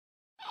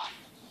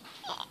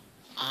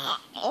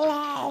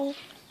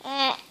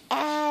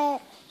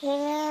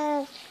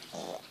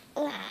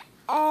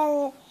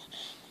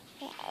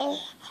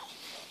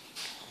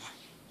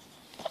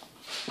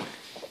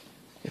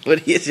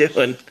What are you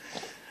doing?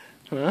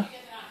 Huh?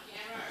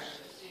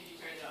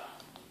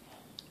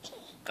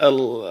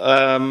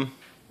 I'm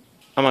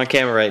on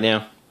camera right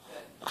now.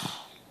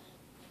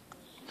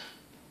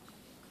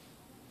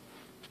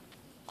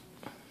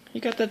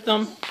 You got that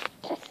thumb?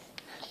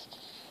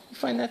 You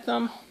find that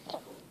thumb?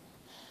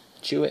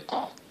 Chew it.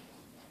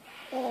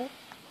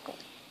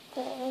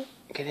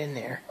 Get in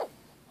there.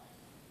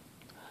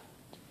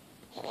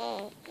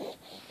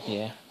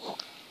 Yeah.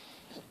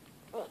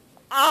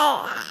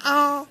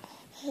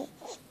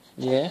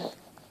 Yeah?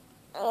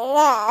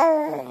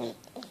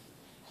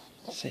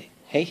 Say,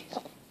 hey,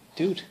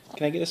 dude,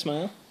 can I get a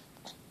smile?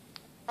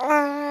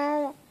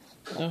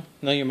 No,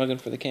 you're mugging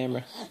for the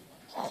camera.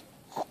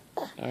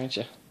 Aren't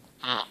you?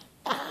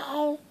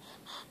 You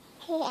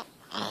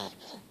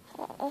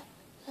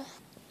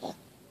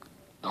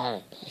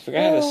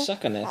forgot how to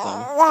suck on that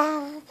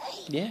thumb.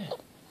 Yeah.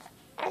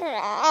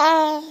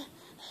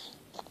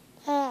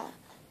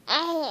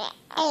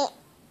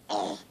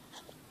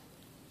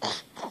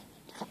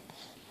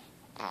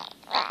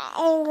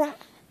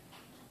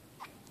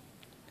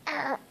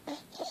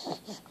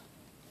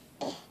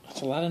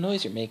 That's a lot of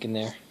noise you're making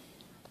there.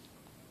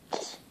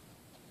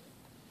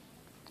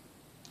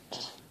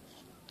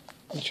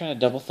 You trying to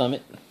double thumb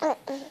it?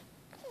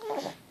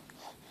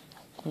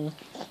 You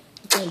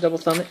trying to double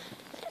thumb it?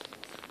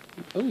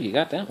 Oh, you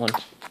got that one.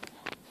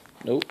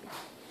 Nope.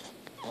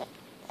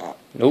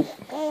 Nope.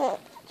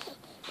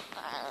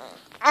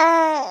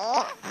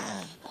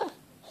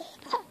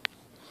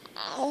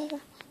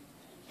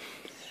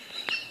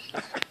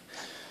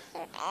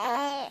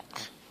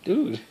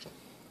 Dude.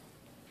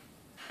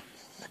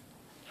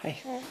 Hi.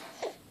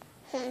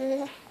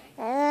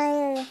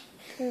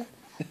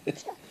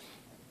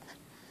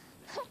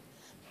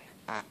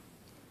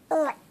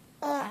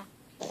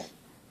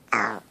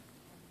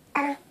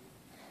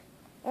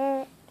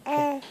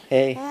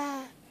 Hey.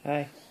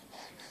 Hi.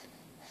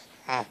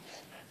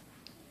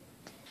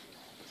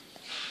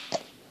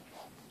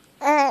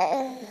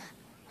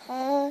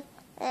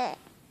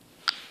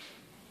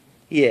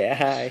 Yeah,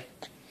 hi.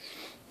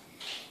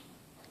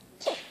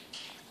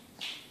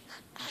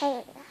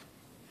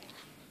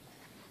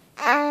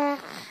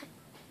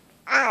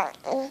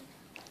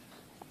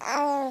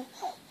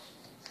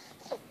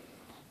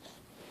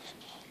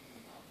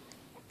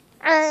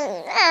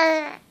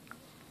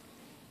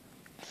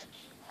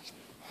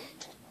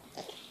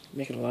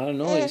 Making a lot of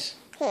noise.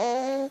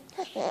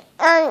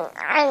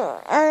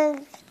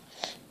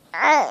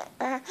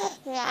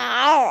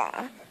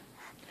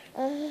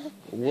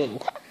 Whoa.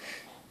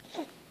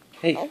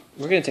 Hey,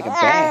 we're gonna take a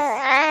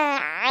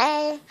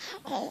bath.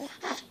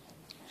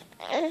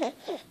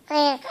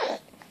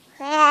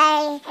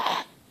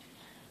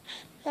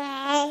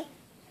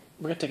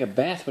 We're gonna take a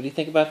bath. What do you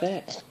think about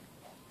that?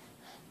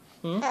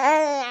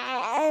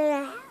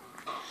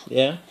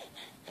 Yeah?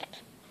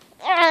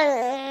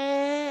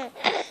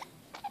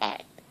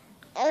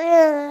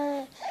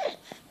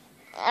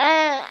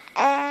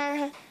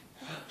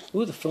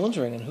 Ooh, the phone's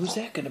ringing. Who's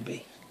that gonna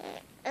be?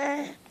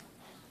 Is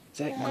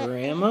that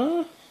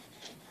Grandma?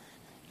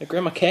 Is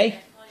Grandma Kay?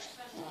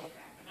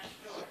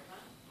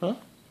 Huh?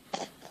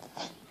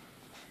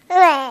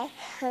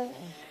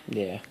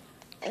 Yeah.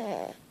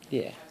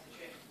 Yeah.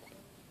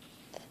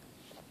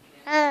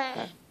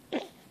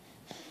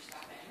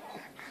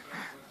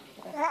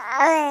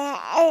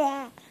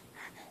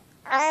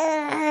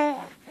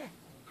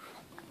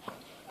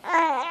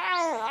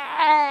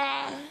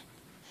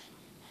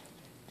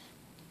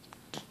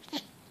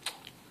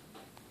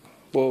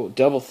 Whoa,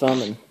 double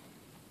thumbing.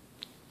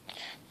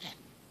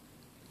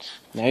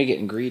 Now you're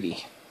getting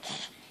greedy.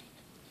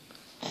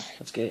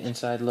 Let's get an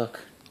inside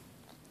look.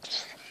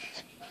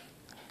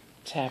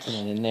 What's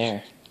happening in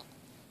there?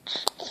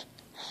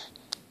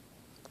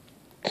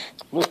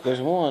 Look, there's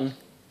one.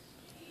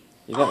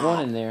 You got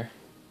one in there.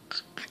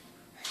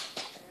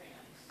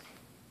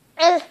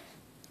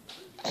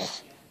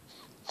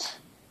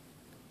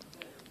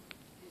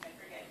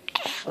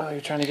 Oh,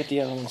 you're trying to get the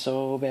other one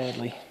so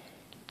badly.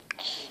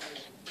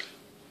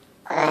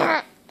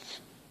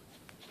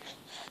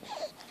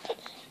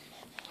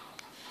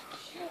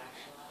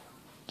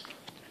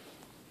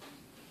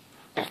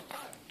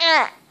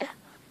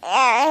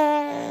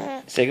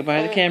 Say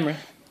goodbye to the camera.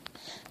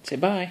 Say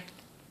bye.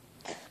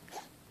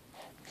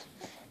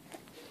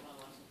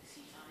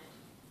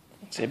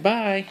 Say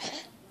bye.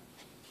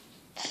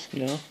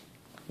 No.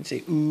 And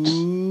say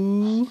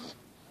ooh.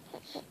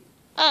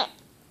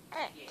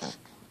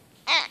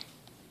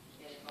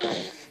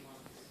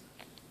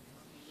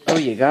 Oh,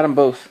 you got them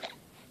both.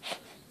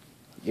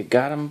 You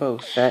got them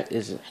both. That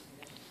is it.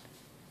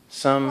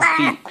 Some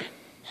feet.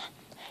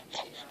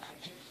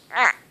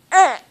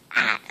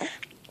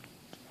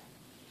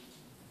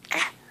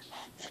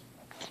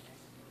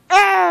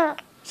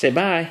 Say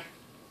bye.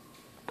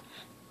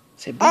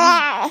 Say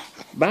bye.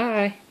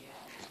 Bye.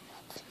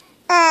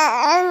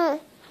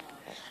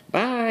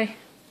 Bye.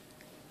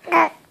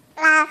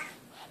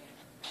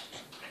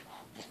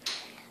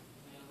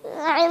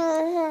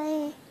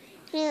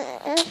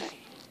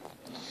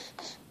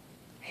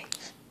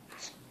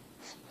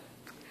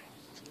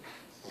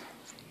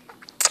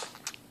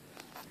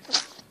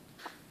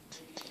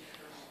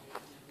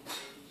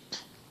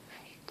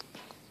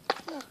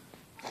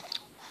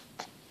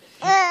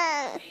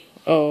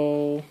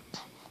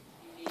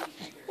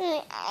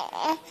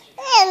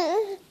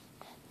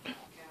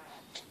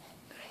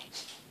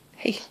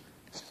 Hey.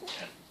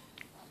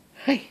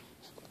 Hey.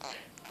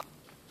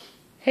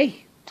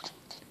 Hey.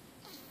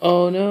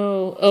 Oh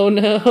no. Oh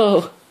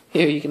no.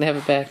 Here, you can have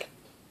it back.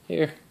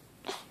 Here.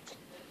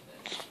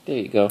 There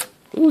you go.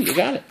 Ooh, you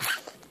got it.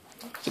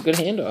 It's a good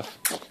handoff.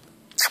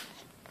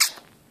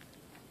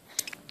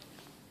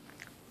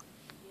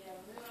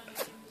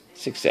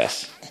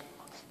 Success.